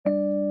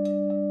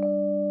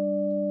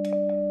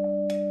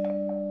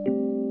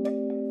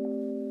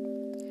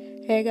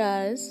Hey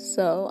guys,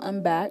 so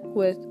I'm back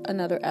with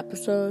another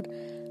episode.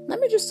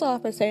 Let me just start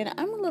off by saying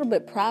I'm a little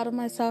bit proud of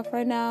myself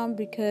right now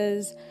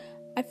because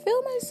I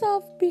feel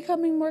myself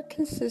becoming more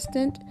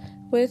consistent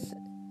with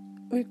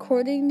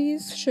recording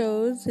these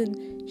shows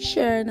and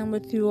sharing them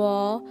with you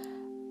all.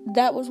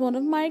 That was one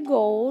of my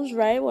goals,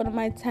 right? One of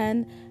my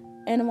 10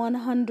 and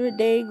 100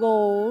 day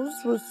goals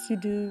was to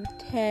do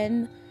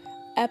 10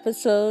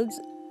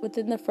 episodes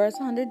within the first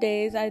 100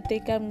 days. I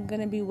think I'm going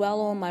to be well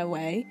on my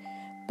way.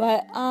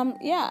 But,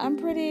 I'm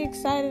pretty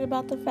excited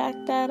about the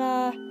fact that,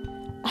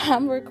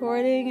 I'm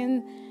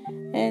recording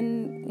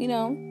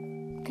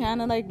and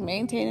kind of like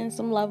maintaining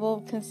some level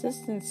of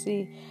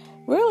consistency.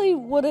 Really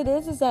what it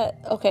is that,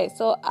 okay,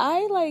 so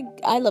I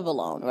live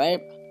alone,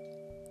 right?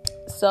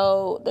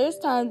 So there's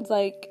times,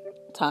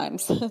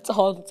 it's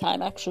all the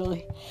time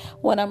actually,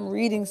 when I'm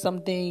reading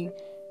something,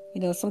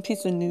 some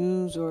piece of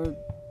news or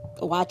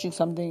watching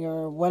something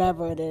or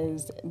whatever it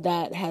is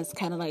that has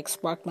kind of like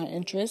sparked my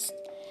interest.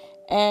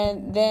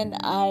 And then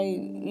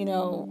I,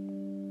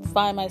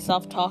 find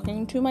myself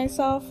talking to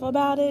myself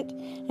about it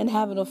and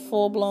having a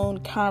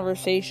full-blown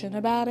conversation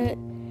about it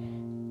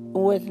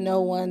with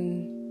no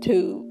one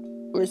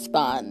to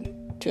respond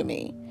to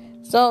me.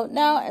 So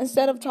now,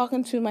 instead of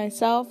talking to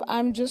myself,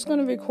 I'm just going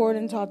to record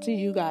and talk to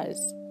you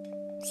guys.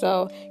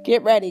 So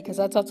get ready, because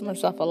I talk to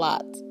myself a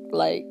lot.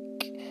 Like,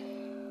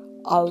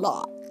 a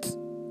lot.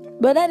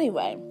 But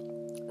anyway,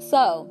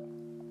 so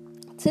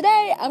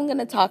today I'm going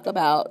to talk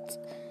about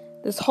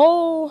this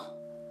whole,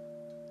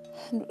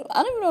 I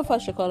don't even know if I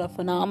should call it a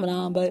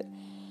phenomenon, but,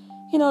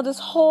 this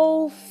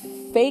whole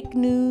fake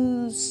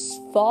news,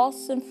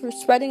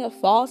 spreading of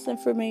false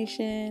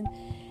information,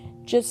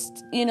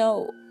 just,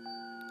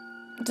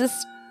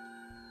 this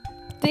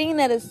thing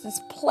that is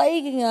just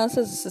plaguing us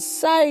as a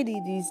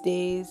society these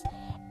days,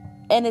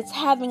 and it's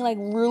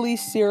having, really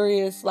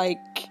serious,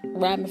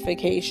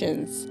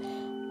 ramifications,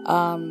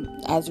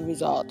 as a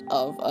result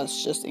of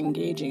us just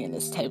engaging in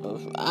this type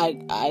of,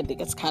 I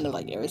think it's kind of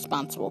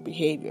irresponsible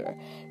behavior.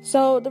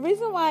 So the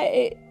reason why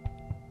it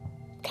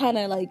kind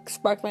of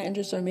sparked my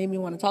interest or made me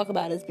want to talk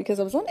about it is because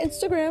I was on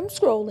Instagram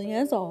scrolling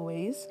as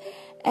always,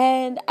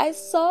 and I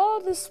saw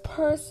this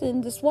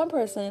one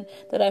person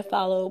that I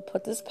follow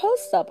put this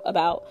post up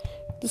about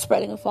the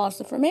spreading of false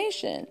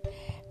information.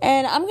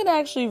 And I'm going to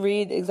actually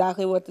read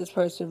exactly what this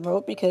person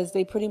wrote, because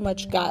they pretty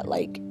much got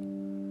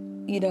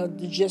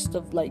the gist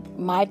of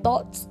my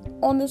thoughts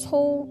on this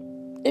whole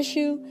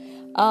issue.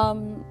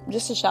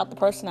 Just to shout the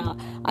person out,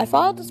 I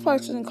followed this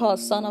person called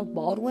Son of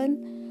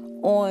Baldwin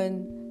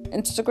on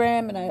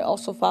Instagram, and I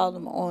also followed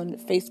them on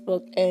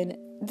Facebook. And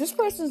this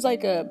person's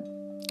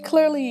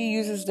clearly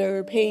uses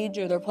their page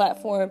or their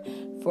platform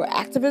for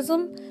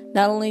activism,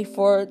 not only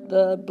for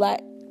the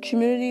Black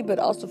community but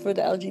also for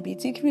the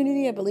LGBT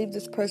community. I believe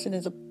this person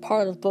is a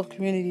part of both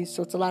communities,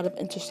 so it's a lot of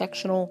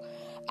intersectional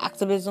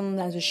activism,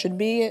 as it should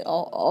be.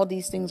 All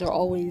these things are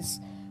always,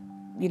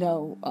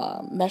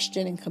 meshed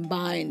in and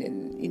combined,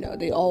 and,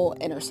 they all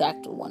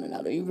intersect with one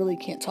another. You really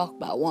can't talk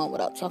about one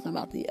without talking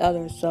about the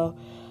other. So,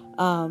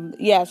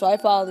 so I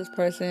follow this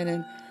person,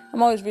 and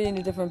I'm always reading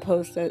the different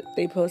posts that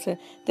they posted.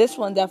 This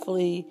one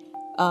definitely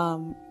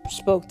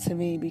spoke to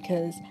me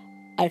because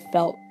I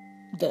felt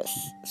this.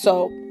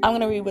 So I'm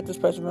going to read what this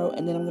person wrote,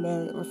 and then I'm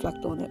going to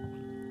reflect on it.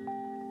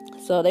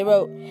 So they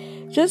wrote,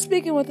 just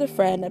speaking with a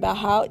friend about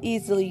how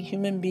easily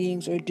human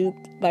beings are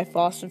duped by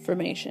false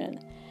information,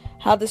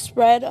 how the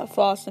spread of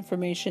false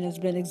information has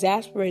been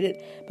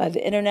exacerbated by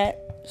the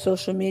internet,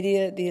 social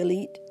media, the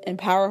elite, and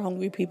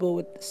power-hungry people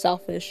with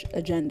selfish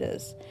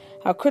agendas,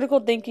 how critical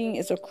thinking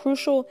is a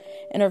crucial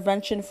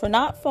intervention for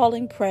not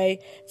falling prey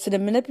to the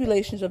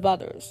manipulations of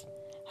others,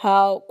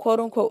 how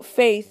quote-unquote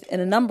faith in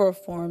a number of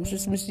forms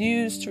is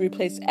misused to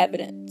replace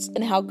evidence,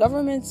 and how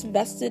government's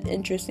vested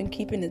interest in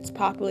keeping its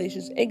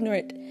populations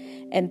ignorant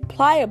and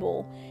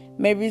pliable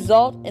may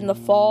result in the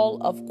fall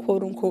of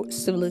quote-unquote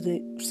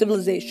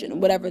civilization,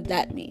 whatever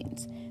that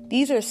means.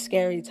 These are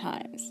scary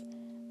times.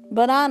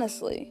 But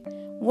honestly,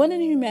 when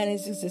in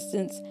humanity's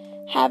existence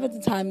have at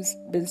the times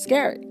been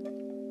scary?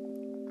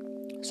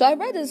 So I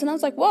read this and I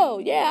was like, whoa,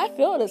 yeah, I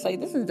feel this. I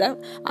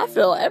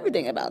feel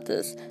everything about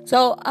this.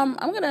 So I'm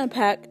going to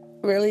unpack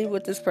really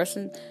what this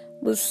person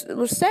was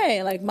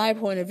saying, my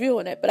point of view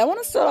on it. But I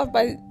want to start off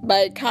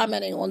by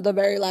commenting on the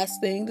very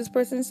last thing this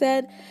person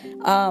said.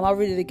 I'll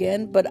read it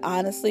again. But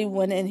honestly,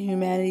 when in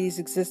humanity's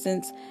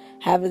existence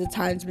have at the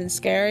times been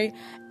scary.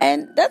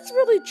 And that's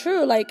really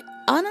true.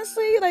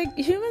 Honestly,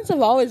 humans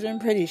have always been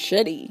pretty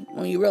shitty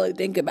when you really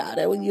think about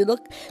it. When you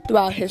look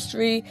throughout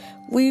history,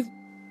 we've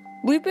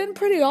been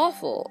pretty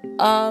awful.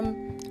 I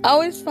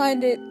always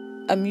find it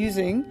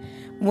amusing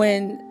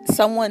when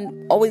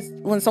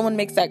someone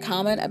makes that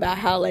comment about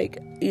how,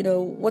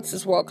 what's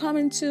this world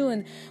coming to,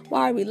 and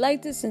why are we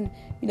like this, and,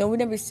 we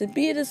never used to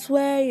be this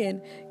way,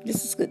 and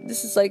this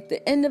is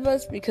the end of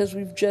us because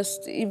we've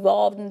just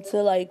evolved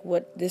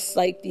into,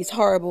 these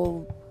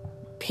horrible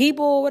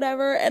people or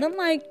whatever. And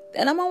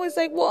I'm always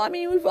like, well, I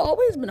mean, we've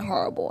always been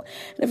horrible.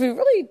 And if we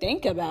really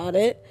think about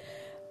it,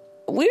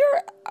 we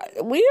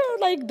are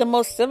like the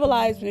most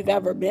civilized we've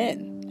ever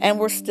been. and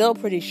we're still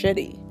pretty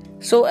shitty.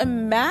 So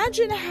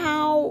imagine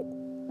how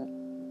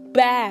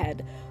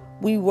bad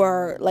we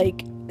were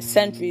like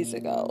centuries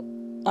ago.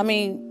 I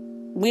mean,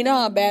 we know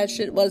how bad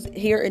shit was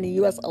here in the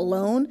US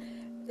alone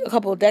a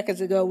couple of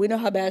decades ago. We know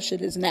how bad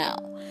shit is now.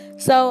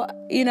 So,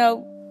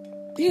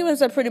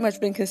 humans have pretty much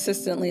been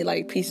consistently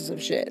like pieces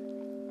of shit.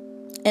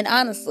 And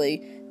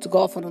honestly, to go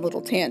off on a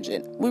little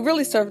tangent, we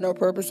really serve no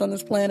purpose on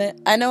this planet.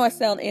 I know I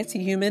sound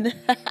anti-human,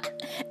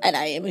 and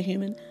I am a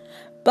human,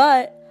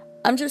 but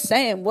I'm just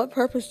saying, what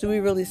purpose do we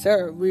really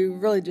serve? We're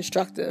really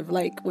destructive,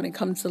 like when it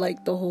comes to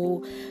like the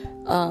whole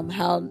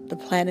how the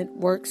planet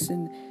works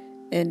and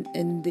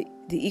the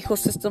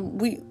ecosystem.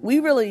 We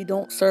really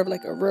don't serve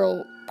like a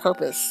real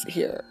purpose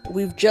here.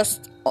 We've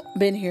just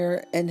been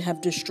here and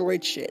have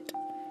destroyed shit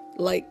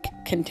like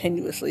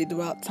continuously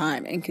throughout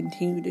time and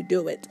continue to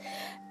do it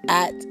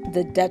at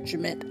the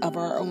detriment of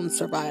our own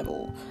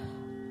survival.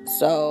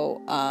 So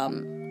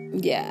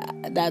yeah,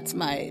 that's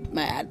my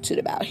attitude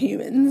about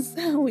humans.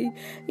 We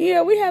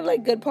have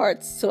like good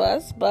parts to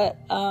us, but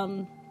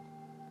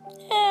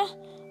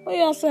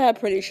we also have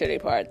pretty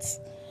shitty parts.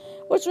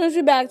 Which brings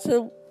me back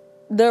to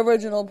the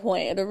original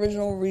point, the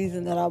original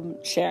reason that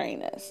I'm sharing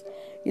this.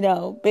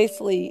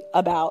 Basically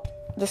about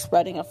the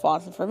spreading of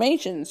false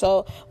information.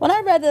 So when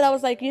I read that, I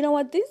was like, you know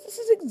what? This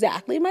is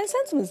exactly my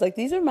sentiments. Like,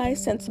 these are my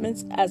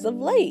sentiments as of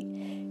late.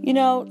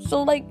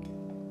 So like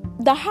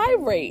the high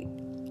rate,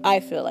 I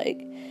feel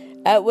like,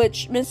 at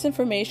which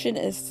misinformation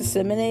is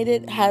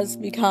disseminated has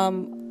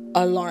become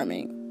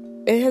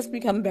alarming. It has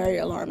become very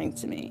alarming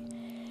to me.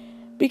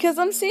 Because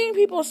I'm seeing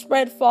people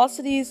spread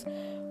falsities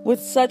with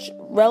such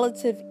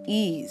relative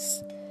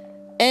ease.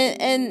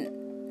 And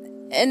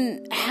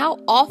how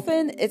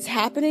often it's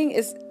happening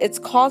it's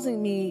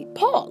causing me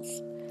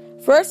pause.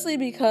 Firstly,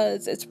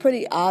 because it's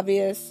pretty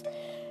obvious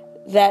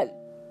that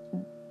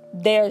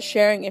they're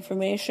sharing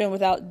information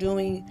without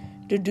doing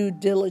the due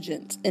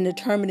diligence in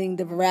determining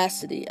the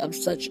veracity of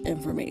such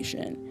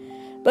information.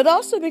 But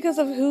also because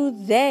of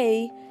who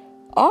they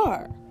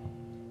are.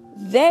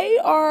 They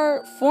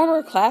are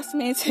former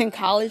classmates and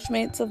college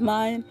mates of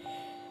mine.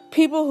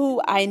 People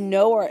who I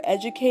know are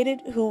educated,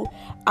 who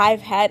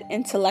I've had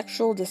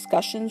intellectual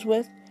discussions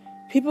with.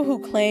 People who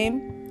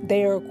claim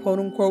they are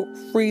quote-unquote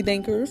free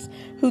thinkers,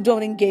 who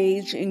don't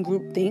engage in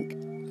groupthink.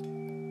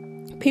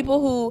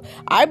 People who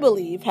I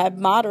believe have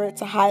moderate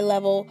to high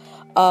level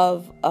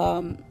of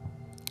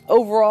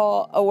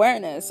overall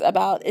awareness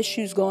about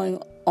issues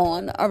going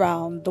on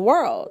around the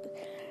world.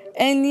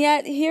 And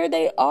yet here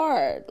they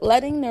are,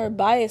 letting their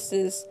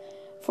biases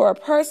for a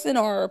person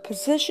or a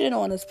position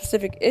on a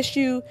specific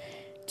issue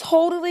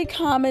totally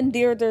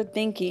commandeer their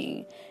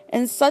thinking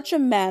in such a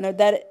manner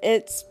that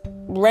it's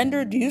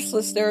rendered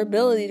useless their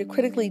ability to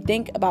critically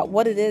think about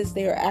what it is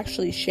they are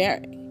actually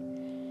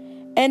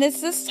sharing. And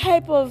it's this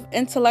type of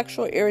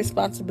intellectual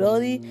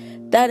irresponsibility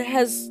that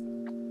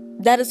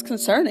is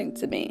concerning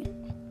to me.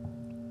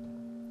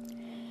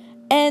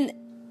 And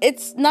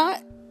it's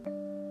not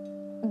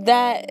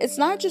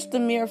just the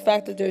mere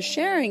fact that they're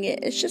sharing it.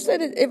 It's just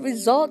that it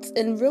results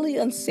in really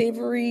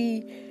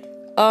unsavory,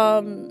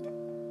 or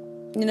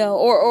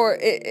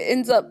it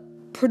ends up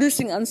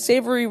producing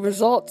unsavory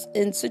results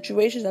in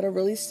situations that are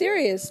really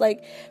serious.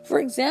 Like, for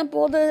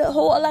example, the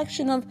whole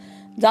election of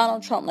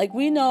Donald Trump. Like,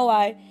 we know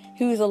why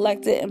he was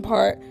elected in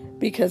part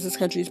because this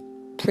country's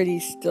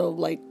pretty still,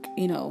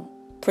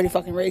 pretty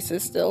fucking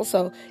racist still.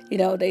 So,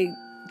 they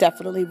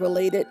definitely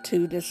related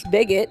to this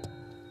bigot.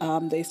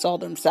 They saw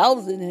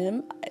themselves in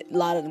him. A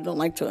lot of them don't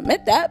like to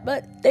admit that,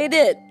 but they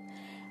did.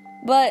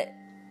 But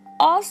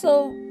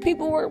also,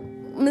 people were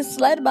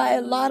misled by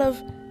a lot of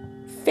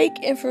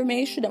fake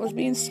information that was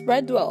being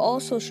spread throughout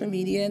all social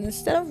media. And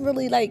instead of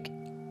really,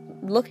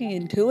 looking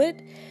into it,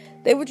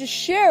 they would just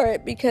share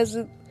it because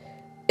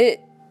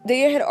they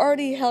had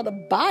already held a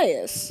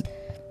bias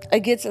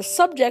against a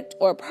subject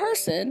or a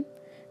person.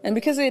 And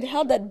because they had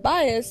held that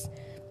bias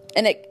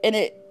and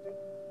it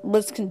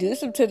was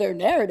conducive to their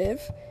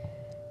narrative,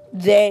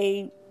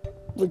 they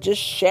would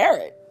just share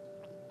it,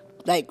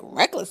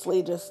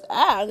 recklessly. Just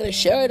I'm gonna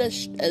share it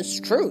as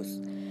truth,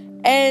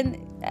 and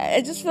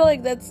I just feel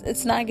like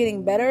it's not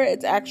getting better.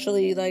 It's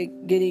actually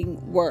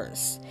getting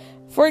worse.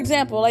 For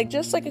example,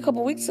 just a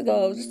couple weeks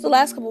ago, just the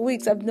last couple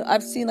weeks,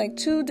 I've seen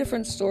 2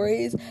 different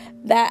stories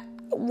that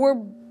were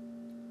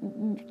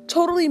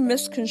totally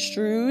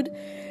misconstrued,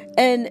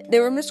 and they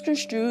were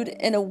misconstrued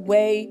in a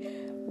way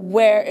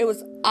where it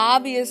was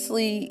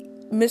obviously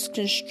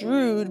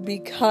misconstrued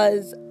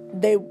because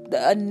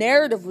a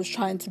narrative was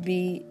trying to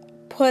be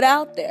put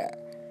out there.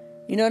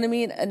 You know what I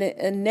mean?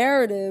 A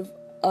narrative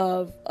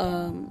of,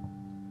 a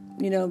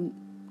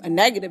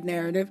negative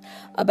narrative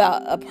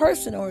about a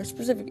person or a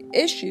specific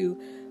issue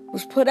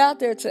was put out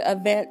there to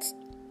advance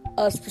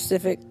a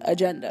specific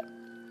agenda.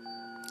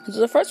 So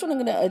the first one I'm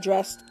going to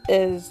address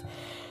is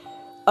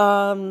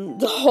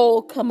the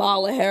whole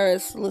Kamala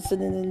Harris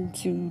listening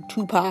to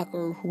Tupac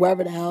or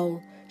whoever the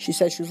hell she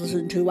said she was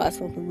listening to while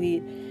smoking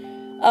weed.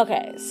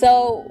 Okay,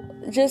 so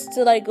just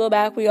to go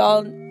back, we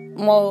all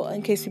well,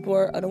 in case people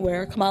are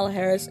unaware, Kamala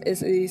Harris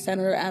is a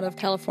senator out of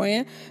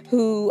California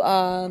who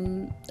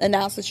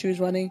announced that she was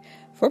running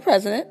for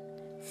president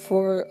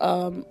for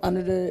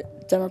under the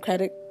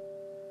Democratic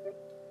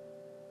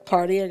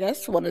Party, I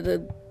guess, one of the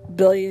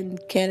billion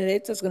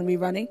candidates that's going to be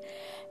running.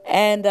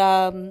 And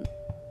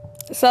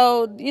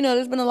so,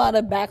 there's been a lot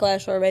of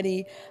backlash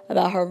already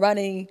about her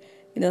running,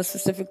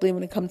 specifically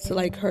when it comes to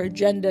like her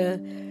agenda,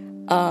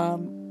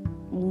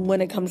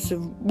 when it comes to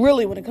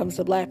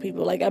black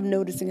people. Like, I'm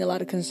noticing a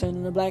lot of concern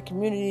in the black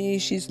community.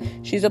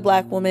 She's a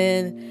black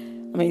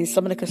woman. I mean,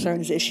 some of the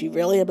concern is she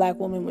really a black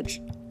woman,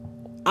 which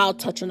I'll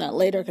touch on that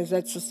later, because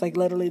that's just like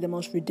literally the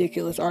most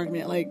ridiculous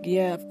argument. Like,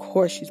 yeah, of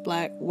course she's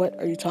black. What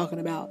are you talking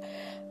about?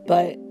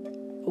 But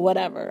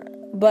whatever.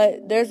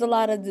 But there's a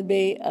lot of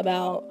debate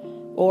about,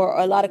 or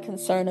a lot of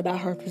concern about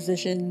her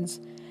positions,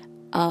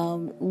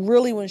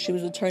 really when she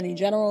was Attorney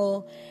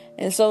General.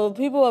 And so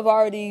people have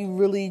already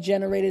really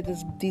generated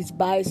these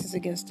biases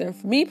against her.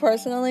 For me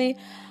personally,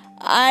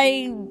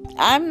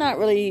 I'm not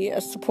really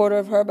a supporter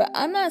of her, but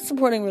I'm not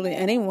supporting really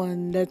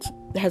anyone that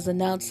has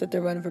announced that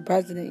they're running for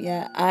president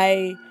yet.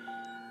 I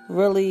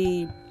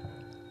really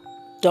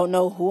don't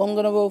know who I'm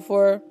going to vote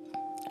for.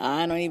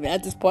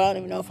 At this point, I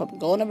don't even know if I'm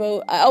going to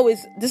vote.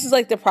 This is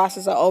like the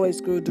process I always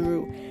go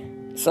through.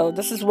 So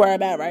this is where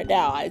I'm at right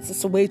now. It's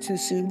just way too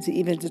soon to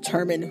even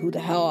determine who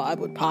the hell I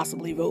would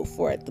possibly vote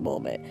for at the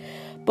moment.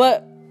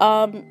 But,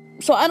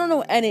 so I don't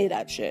know any of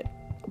that shit.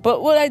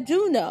 But what I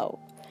do know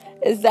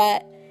is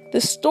that the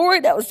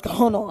story that was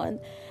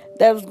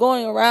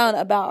going around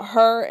about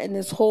her and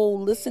this whole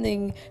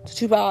listening to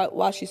Tupac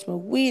while she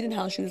smoked weed and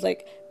how she was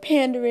like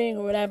pandering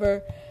or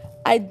whatever,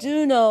 I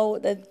do know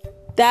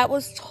that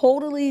was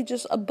totally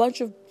just a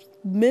bunch of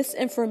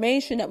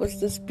misinformation that was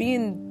just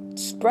being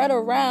spread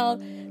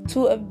around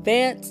to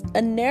advance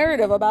a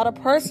narrative about a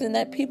person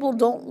that people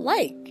don't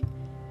like.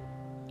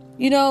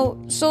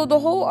 So the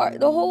whole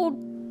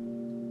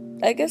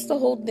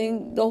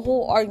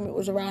argument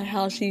was around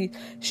how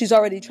she's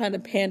already trying to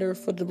pander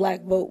for the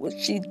black vote, which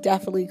she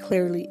definitely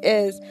clearly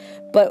is.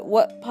 But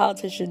what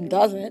politician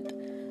doesn't?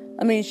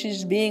 I mean,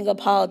 she's being a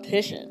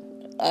politician.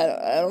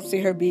 I don't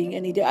see her being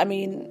any different. I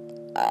mean,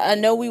 I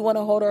know we want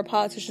to hold our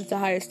politicians to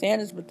higher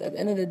standards, but at the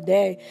end of the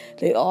day,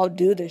 they all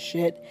do this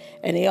shit,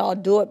 and they all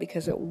do it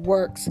because it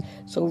works.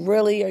 So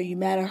really, are you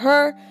mad at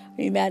her? Or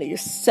are you mad at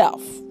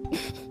yourself?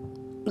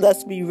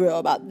 Let's be real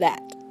about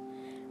that.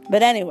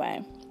 But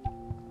anyway,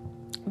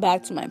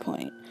 back to my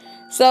point.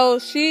 So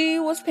she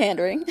was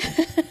pandering,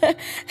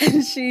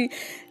 and she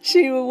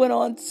went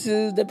on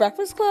to The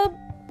Breakfast Club,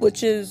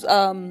 which is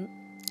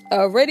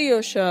a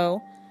radio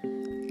show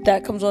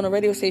that comes on a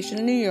radio station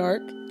in New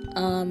York.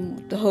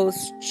 The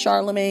host,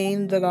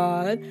 Charlemagne the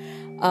God,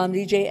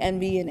 DJ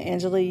Envy, and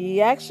Angela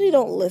Yee. I actually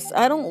don't listen.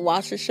 I don't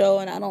watch the show,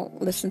 and I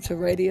don't listen to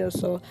radio,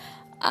 so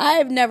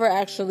I've never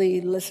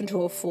actually listened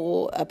to a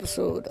full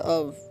episode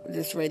of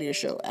this radio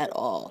show at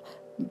all.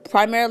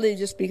 Primarily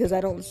just because I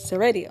don't listen to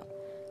radio.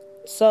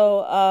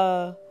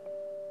 So,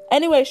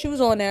 anyway, she was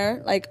on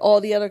there. Like,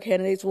 all the other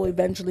candidates will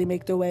eventually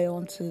make their way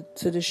onto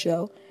the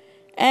show.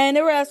 And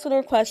they were asking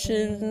her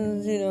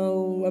questions,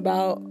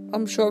 about,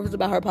 I'm sure it was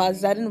about her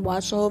politics. I didn't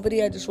watch the whole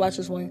video. I just watched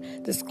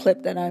this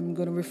clip that I'm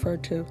going to refer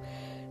to.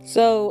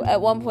 So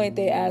at one point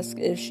they asked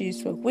if she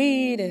smoked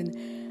weed,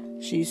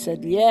 and she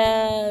said,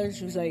 yeah.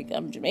 She was like,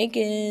 I'm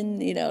Jamaican,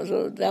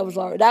 so that was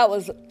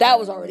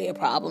already a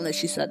problem that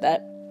she said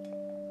that.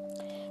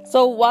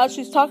 So while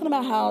she's talking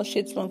about how she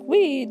had smoked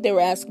weed, they were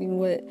asking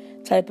what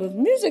type of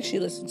music she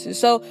listened to.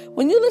 So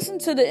when you listen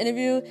to the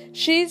interview,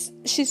 she's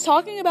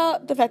talking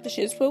about the fact that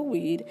she had smoked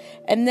weed,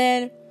 and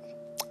then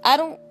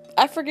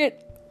I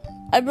forget,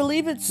 I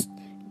believe it's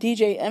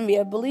DJ Envy.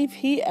 I believe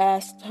he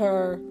asked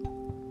her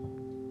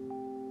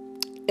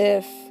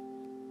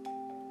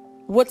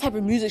what type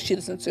of music she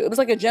listened to. It was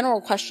like a general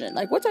question,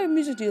 like, what type of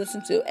music do you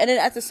listen to? And then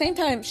at the same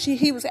time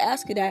he was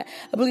asking that,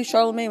 I believe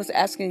Charlemagne was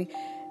asking,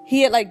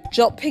 he had like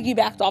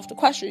piggybacked off the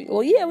question.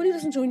 Well, yeah, what do you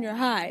listen to when you're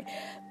high?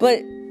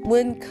 But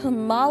when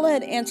Kamala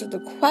had answered the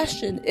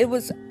question, it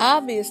was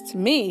obvious to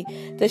me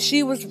that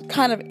she was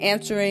kind of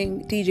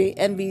answering DJ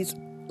Envy's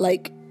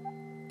like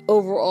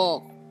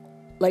overall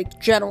like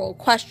general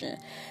question.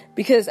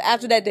 Because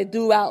after that they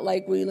threw out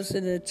like, were you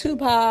listening to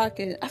Tupac?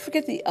 And I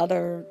forget the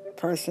other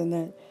person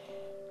that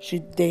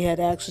they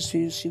had access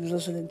to, she was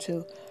listening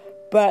to.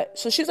 But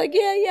so she's like,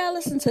 yeah, I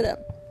listened to them.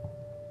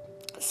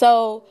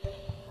 So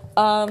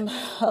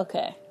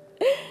okay.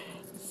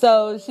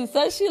 So she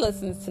says she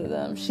listens to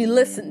them. She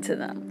listened to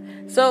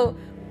them. So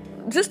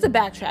just to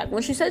backtrack,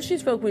 when she said she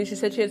smoked weed, she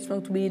said she had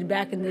smoked weed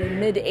back in the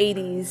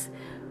mid-'80s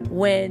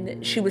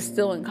when she was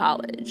still in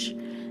college.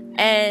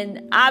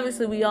 And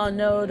obviously we all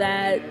know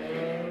that...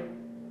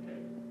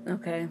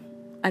 Okay.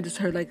 I just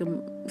heard like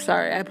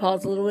sorry, I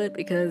paused a little bit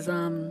because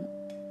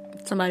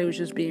somebody was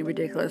just being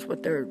ridiculous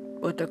with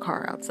their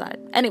car outside.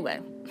 Anyway,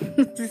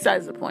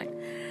 besides the point.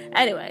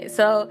 Anyway,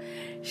 so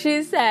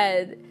she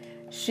said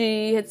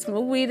She had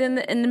smoked weed in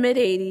the mid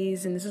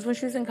 80s, and this is when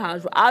she was in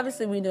college. Well,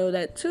 obviously, we know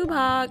that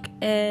Tupac,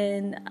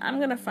 and I'm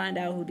going to find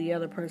out who the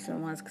other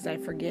person was because I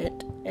forget,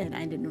 and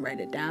I didn't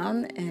write it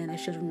down, and I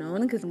should have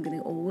known because I'm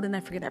getting old and I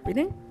forget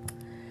everything.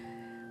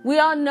 We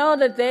all know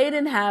that they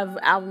didn't have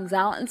albums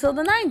out until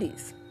the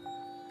 90s.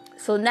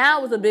 So now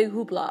it was a big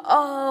hoopla.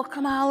 Oh,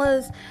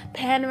 Kamala's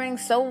pandering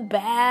so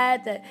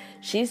bad that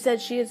she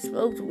said she had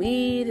smoked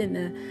weed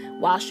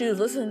while she was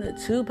listening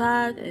to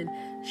Tupac, and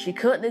she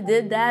couldn't have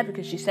did that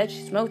because she said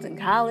she smoked in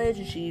college,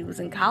 and she was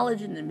in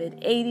college in the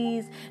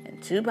mid-80s,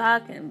 and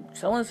Tupac and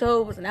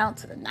so-and-so was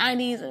announced to the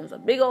 90s, and it was a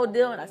big old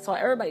deal, and I saw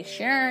everybody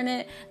sharing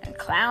it and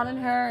clowning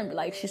her and be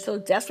like, she's so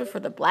desperate for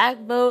the black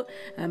vote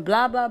and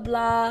blah, blah,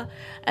 blah.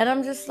 And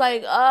I'm just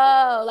like,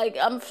 oh, like,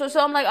 I'm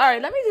like, all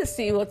right, let me just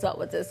see what's up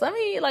with this. Let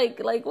me, like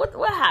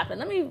what happened?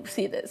 Let me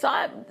see this.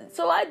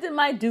 So I did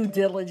my due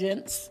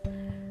diligence.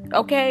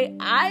 Okay,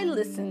 I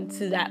listened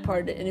to that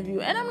part of the interview,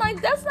 and I'm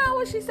like, that's not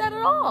what she said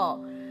at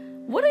all.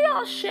 What are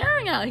y'all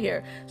sharing out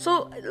here?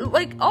 So,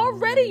 like,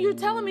 already you're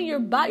telling me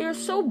you're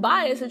so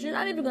biased that you're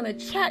not even going to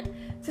check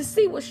to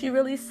see what she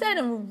really said.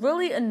 And what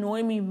really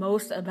annoyed me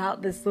most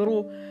about this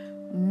little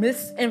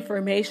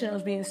misinformation that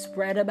was being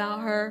spread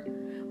about her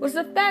was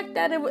the fact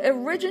that it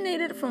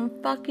originated from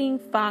fucking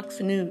Fox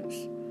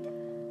News.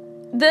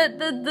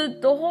 The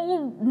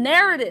whole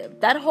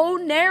narrative, that whole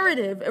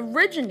narrative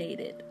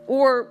originated,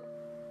 or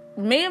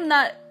may have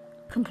not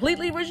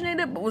completely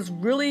originated, but was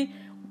really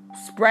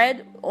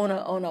spread on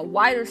a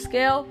wider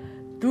scale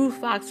through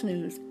Fox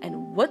News.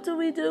 And what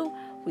do?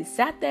 We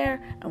sat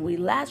there and we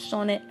latched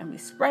on it and we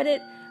spread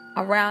it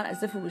around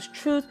as if it was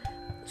truth,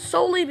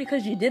 solely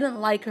because you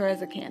didn't like her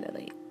as a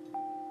candidate.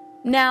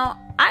 Now,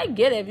 I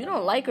get it. If you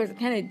don't like her as a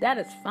candidate, that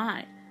is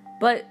fine.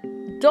 But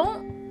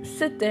don't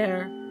sit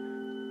there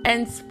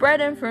and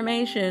spread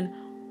information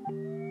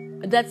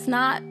that's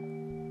not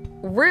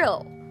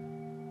real.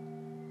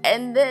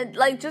 And then,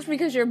 like, just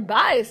because you're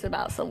biased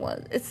about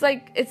someone, it's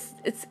like, it's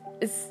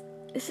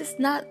just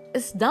not,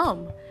 it's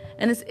dumb,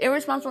 and it's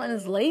irresponsible, and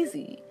it's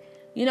lazy,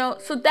 you know?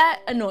 So that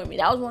annoyed me.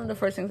 That was one of the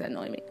first things that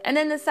annoyed me. And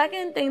then the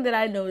second thing that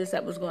I noticed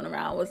that was going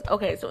around was,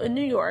 okay, so in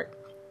New York,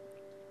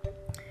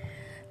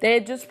 they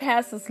had just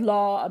passed this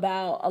law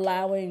about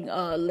allowing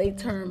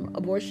late-term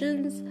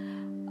abortions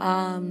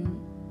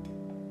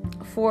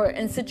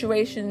in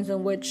situations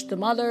in which the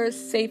mother's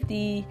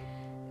safety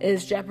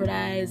is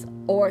jeopardized,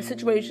 or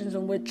situations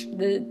in which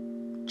the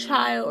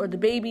child or the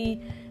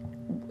baby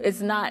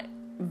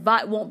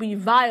won't be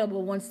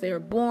viable once they are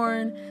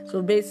born.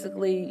 So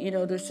basically, you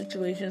know, there's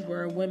situations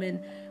where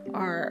women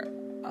are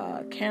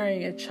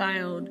carrying a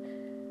child,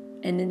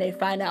 and then they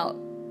find out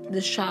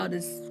this child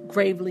is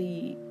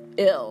gravely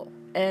ill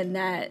and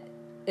that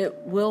it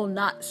will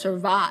not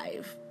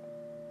survive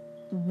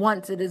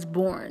once it is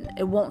born.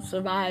 It won't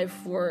survive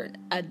for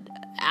an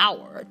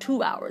hour or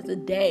 2 hours, a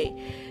day.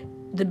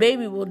 The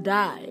baby will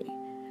die.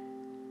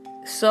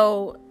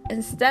 So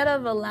instead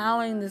of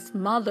allowing this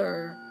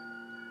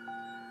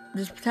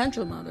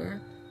potential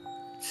mother,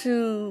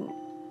 to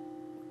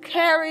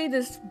carry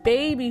this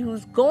baby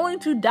who's going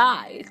to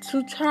die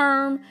to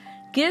term,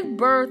 give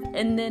birth,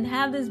 and then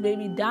have this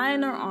baby die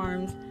in her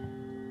arms,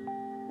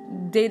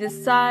 they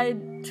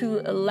decide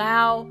to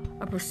allow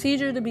a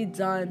procedure to be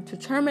done to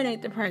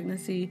terminate the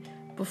pregnancy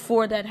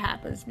before that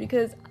happens.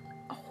 Because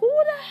who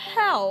the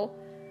hell,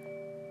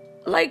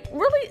 like,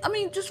 really, I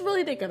mean, just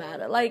really think about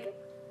it. Like,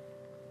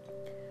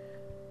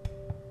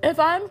 if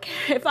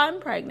I'm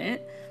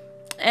pregnant,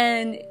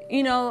 and,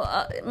 you know,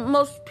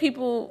 most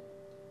people,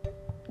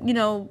 you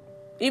know,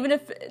 even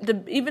if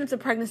the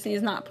pregnancy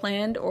is not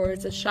planned or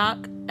it's a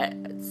shock, at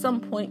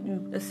some point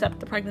you accept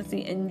the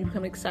pregnancy and you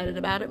become excited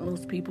about it.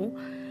 Most people,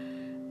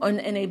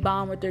 and they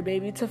bond with their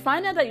baby. To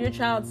find out that your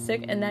child's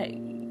sick and that,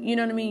 you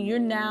know what I mean, you're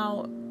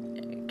now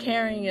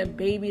carrying a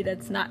baby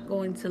that's not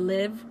going to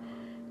live,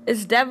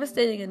 is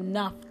devastating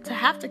enough. To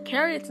have to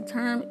carry it to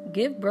term,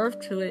 give birth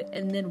to it,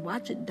 and then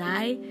watch it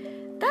die,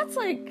 that's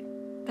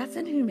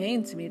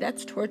inhumane to me.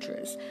 That's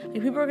torturous.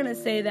 Like, people are going to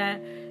say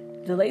that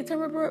the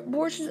late-term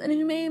abortion is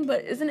inhumane,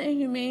 but isn't it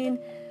inhumane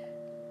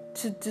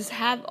to just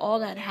have all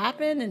that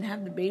happen and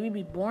have the baby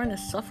be born to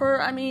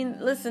suffer? I mean,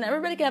 listen,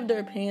 everybody can have their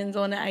opinions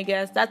on it, I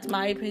guess. That's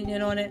my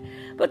opinion on it.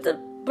 But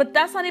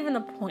that's not even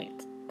the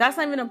point. That's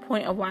not even the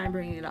point of why I'm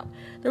bringing it up.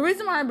 The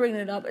reason why I'm bringing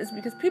it up is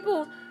because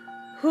people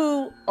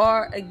who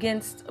are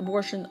against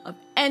abortion of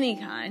any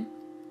kind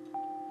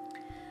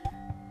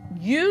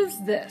use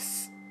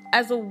this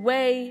as a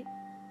way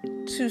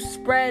to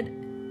spread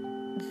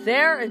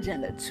their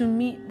agenda, to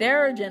meet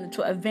their agenda,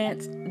 to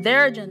advance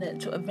their agenda,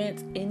 to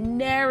advance a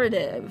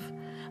narrative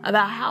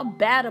about how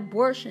bad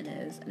abortion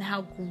is and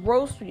how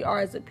gross we are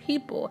as a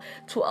people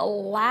to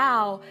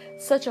allow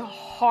such a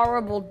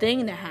horrible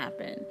thing to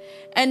happen.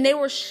 And they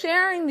were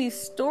sharing these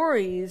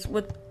stories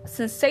with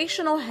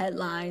sensational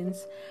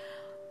headlines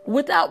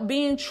without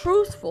being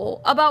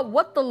truthful about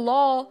what the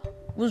law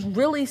was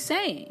really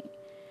saying.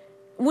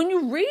 When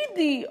you read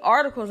the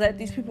articles that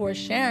these people are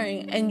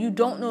sharing and you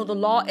don't know the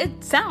law,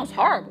 it sounds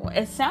horrible.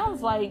 It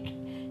sounds like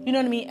You know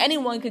what I mean?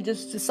 Anyone could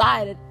just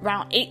decide at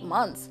around 8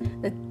 months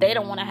that they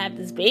don't want to have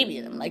this baby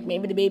in them. Like,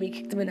 maybe the baby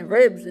kicked them in the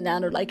ribs, and now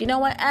they're like, you know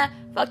what?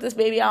 Fuck this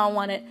baby. I don't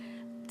want it.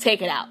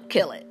 Take it out.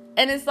 Kill it.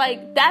 And it's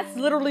like, that's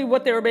literally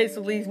what they were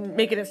basically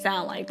making it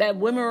sound like. That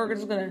women were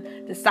just going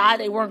to decide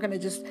they weren't going to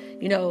just,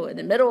 in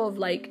the middle of,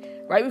 like,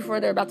 right before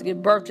they're about to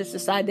give birth, just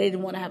decide they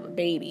didn't want to have a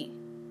baby.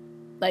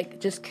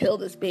 Like, just kill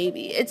this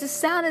baby. It just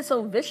sounded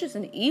so vicious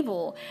and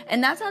evil.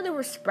 And that's how they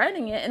were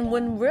spreading it. And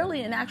when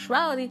really, in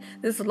actuality,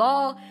 this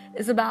law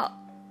is about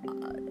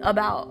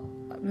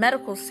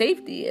medical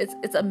safety.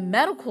 It's a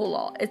medical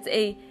law. It's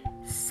a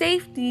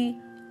safety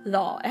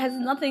law. It has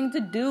nothing to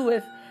do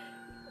with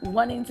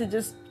wanting to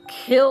just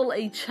kill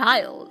a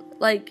child.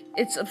 Like,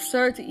 it's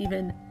absurd to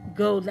even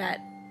go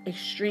that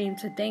extreme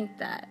to think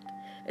that.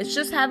 It's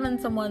just having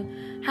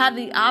someone have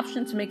the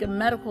option to make a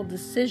medical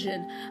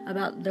decision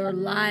about their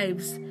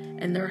lives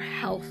and their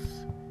health,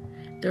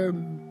 their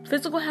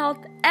physical health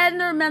and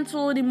their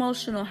mental and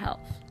emotional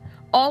health.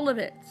 All of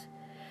it.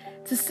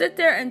 To sit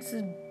there and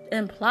to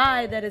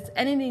imply that it's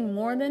anything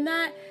more than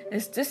that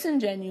is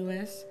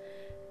disingenuous.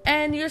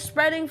 And you're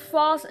spreading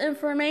false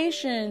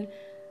information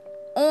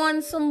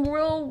on some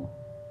real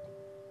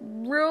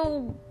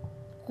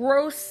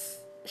gross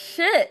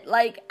shit.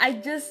 Like, I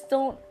just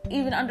don't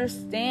even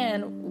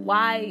understand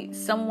why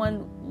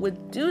someone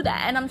would do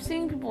that. And I'm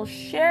seeing people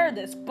share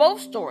this, both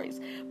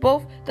stories,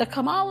 both the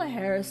Kamala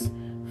Harris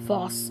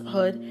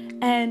falsehood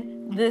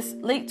and this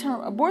late-term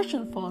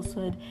abortion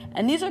falsehood.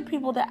 And these are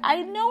people that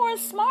I know are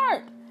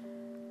smart.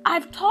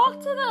 I've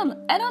talked to them,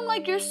 and I'm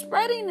like, you're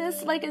spreading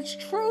this like it's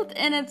truth,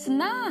 and it's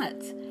not.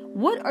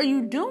 What are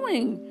you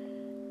doing?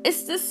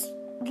 It's this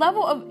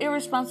level of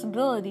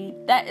irresponsibility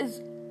that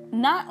is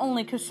not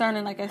only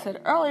concerning, like I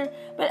said earlier,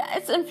 but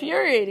it's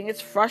infuriating,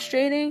 it's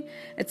frustrating,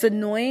 it's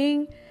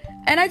annoying,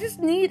 and I just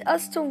need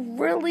us to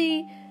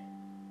really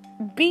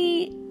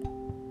be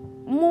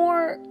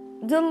more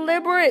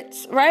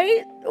deliberate,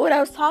 right? What I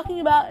was talking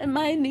about in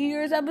my New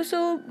Year's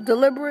episode,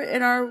 deliberate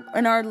in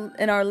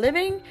our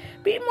living,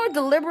 be more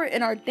deliberate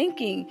in our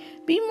thinking,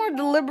 be more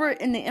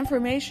deliberate in the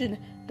information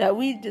that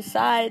we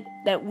decide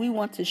that we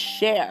want to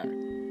share,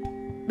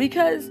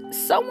 because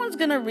someone's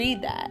gonna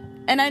read that.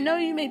 And I know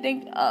you may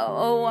think,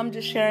 oh, I'm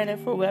just sharing it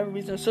for whatever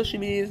reason. Social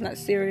media is not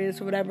serious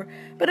or whatever.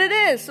 But it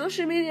is.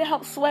 Social media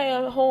helps sway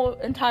a whole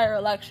entire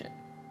election.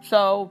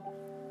 So,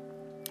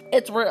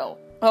 it's real,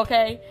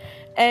 okay?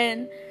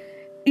 And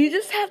you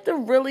just have to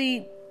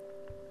really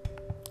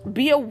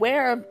be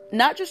aware of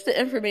not just the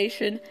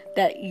information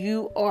that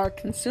you are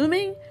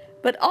consuming,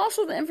 but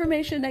also the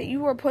information that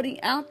you are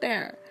putting out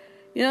there.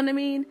 You know what I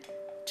mean?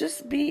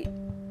 Just be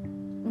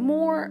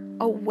more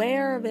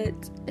aware of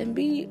it and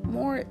be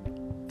more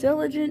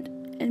diligent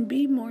and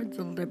be more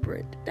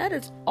deliberate. That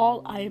is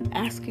all I am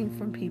asking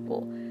from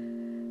people.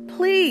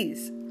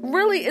 Please,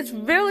 really, it's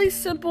really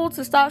simple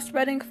to stop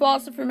spreading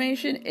false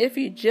information if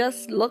you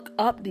just look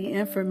up the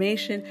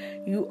information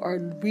you are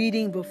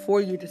reading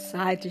before you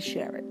decide to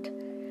share it.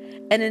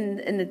 And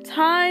in the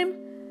time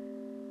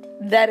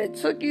that it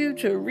took you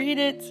to read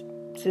it,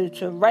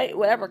 to write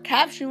whatever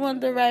caption you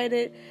wanted to write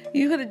it,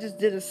 you could have just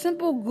did a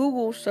simple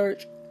Google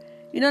search.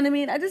 You know what I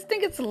mean? I just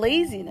think it's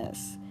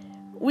laziness.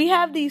 We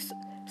have these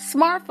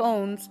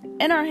smartphones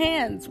in our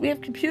hands. We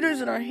have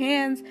computers in our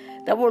hands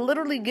that will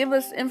literally give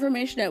us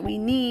information that we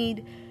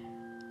need,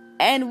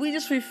 and we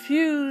just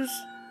refuse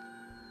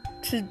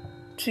to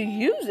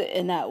use it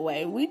in that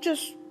way. We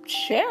just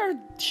share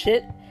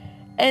shit,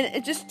 and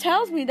it just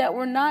tells me that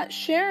we're not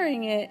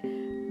sharing it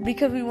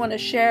because we want to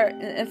share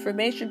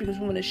information, because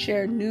we want to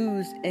share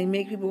news and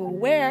make people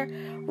aware.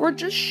 We're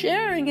just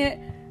sharing it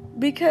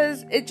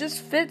because it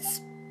just fits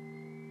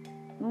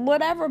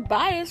whatever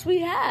bias we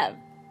have.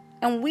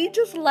 And we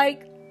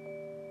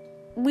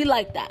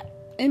like that.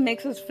 It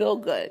makes us feel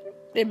good.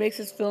 It makes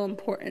us feel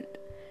important.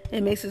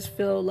 It makes us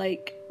feel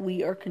like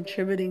we are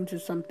contributing to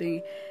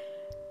something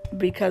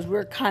because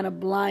we're kind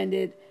of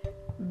blinded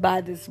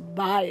by this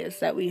bias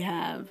that we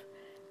have.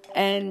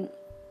 And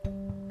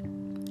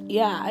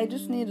yeah, I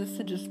just need us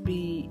to just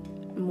be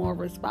more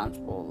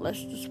responsible.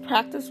 Let's just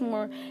practice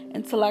more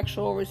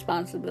intellectual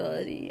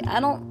responsibility. I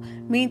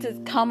don't mean to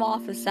come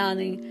off as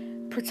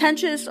sounding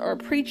pretentious or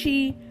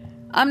preachy.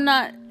 I'm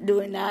not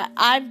doing that.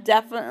 I've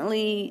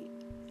definitely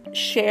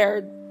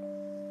shared,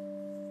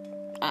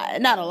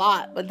 not a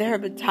lot, but there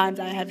have been times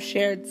I have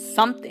shared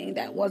something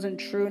that wasn't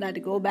true, and I had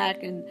to go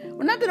back and,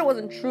 well, not that it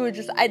wasn't true, it's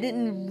just I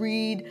didn't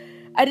really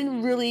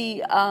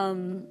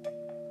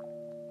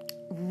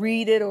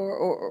read it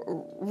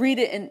or read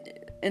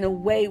it in a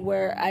way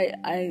where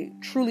I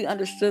truly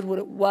understood what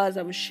it was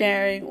I was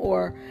sharing,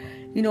 or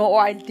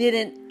I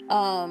didn't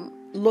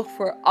look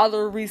for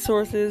other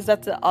resources.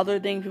 That's the other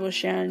thing. People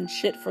sharing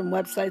shit from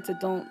websites that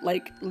don't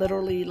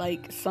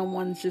literally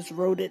someone just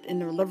wrote it in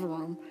their living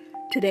room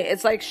today.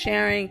 It's like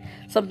sharing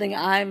something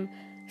I'm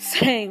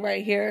saying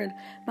right here in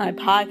my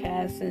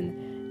podcast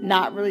and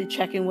not really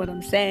checking what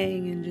I'm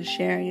saying and just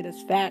sharing it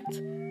as fact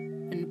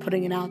and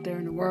putting it out there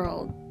in the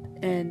world.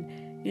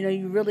 And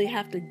you really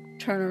have to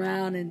turn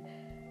around and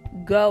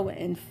go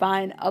and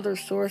find other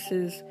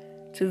sources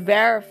to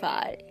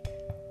verify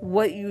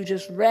what you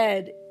just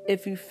read.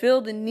 If you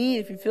feel the need,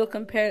 if you feel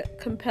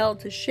compelled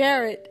to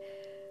share it,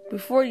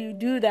 before you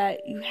do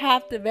that, you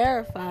have to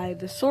verify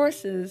the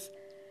sources.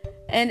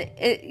 And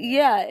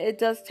it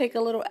does take a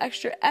little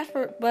extra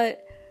effort,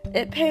 but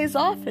it pays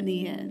off in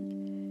the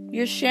end.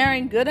 You're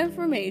sharing good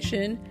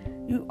information.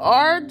 You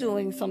are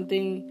doing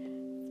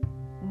something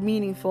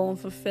meaningful and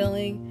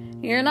fulfilling.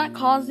 You're not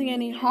causing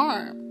any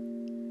harm.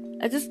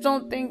 I just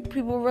don't think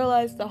people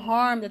realize the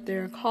harm that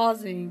they're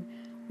causing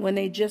when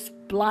they just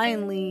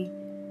blindly,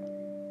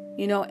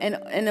 and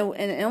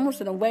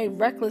almost in a way,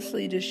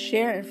 recklessly just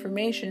share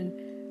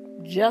information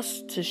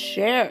just to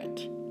share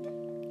it.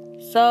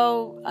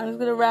 So I'm just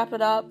going to wrap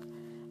it up.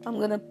 I'm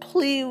going to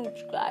plead with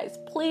you guys,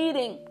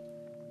 pleading,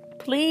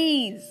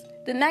 please.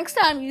 The next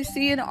time you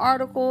see an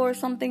article or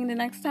something, the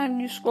next time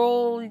you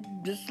scroll,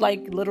 just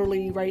like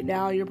literally right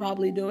now, you're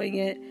probably doing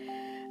it,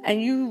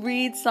 and you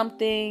read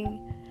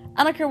something,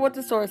 I don't care what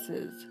the source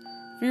is.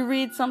 If you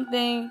read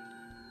something,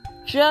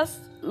 just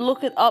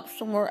look it up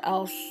somewhere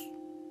else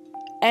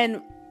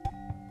and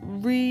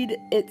read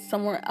it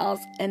somewhere else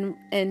and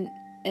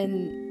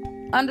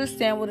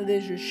understand what it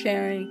is you're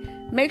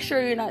sharing. Make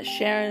sure you're not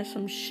sharing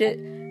some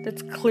shit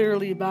that's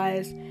clearly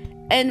biased.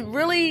 And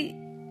really,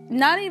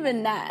 not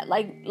even that.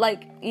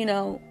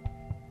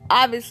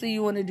 Obviously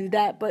you want to do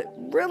that, but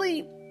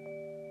really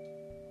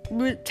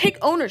take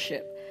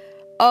ownership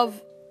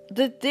of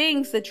the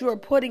things that you are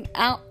putting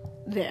out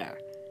there.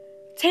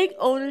 Take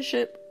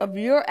ownership of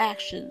your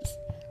actions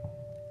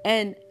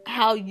and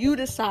how you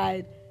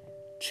decide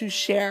to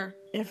share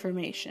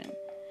information.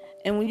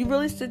 And when you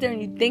really sit there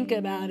and you think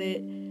about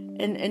it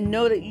and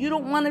know that you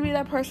don't want to be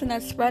that person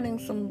that's spreading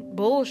some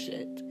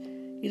bullshit,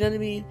 you know what I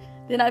mean?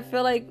 Then I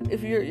feel like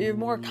if you're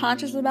more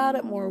conscious about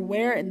it, more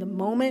aware in the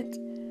moment,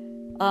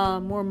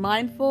 more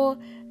mindful,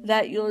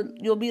 that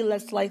you'll be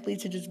less likely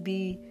to just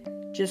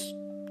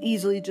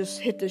easily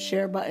hit the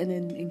share button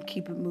and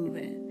keep it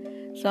moving.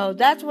 So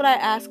that's what I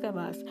ask of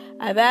us.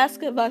 I've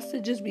asked of us to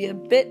just be a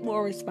bit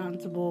more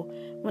responsible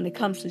when it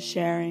comes to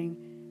sharing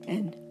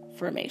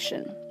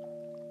information.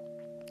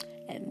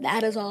 And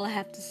that is all I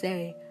have to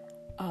say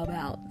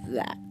about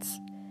that.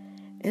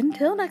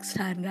 Until next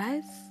time,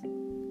 guys.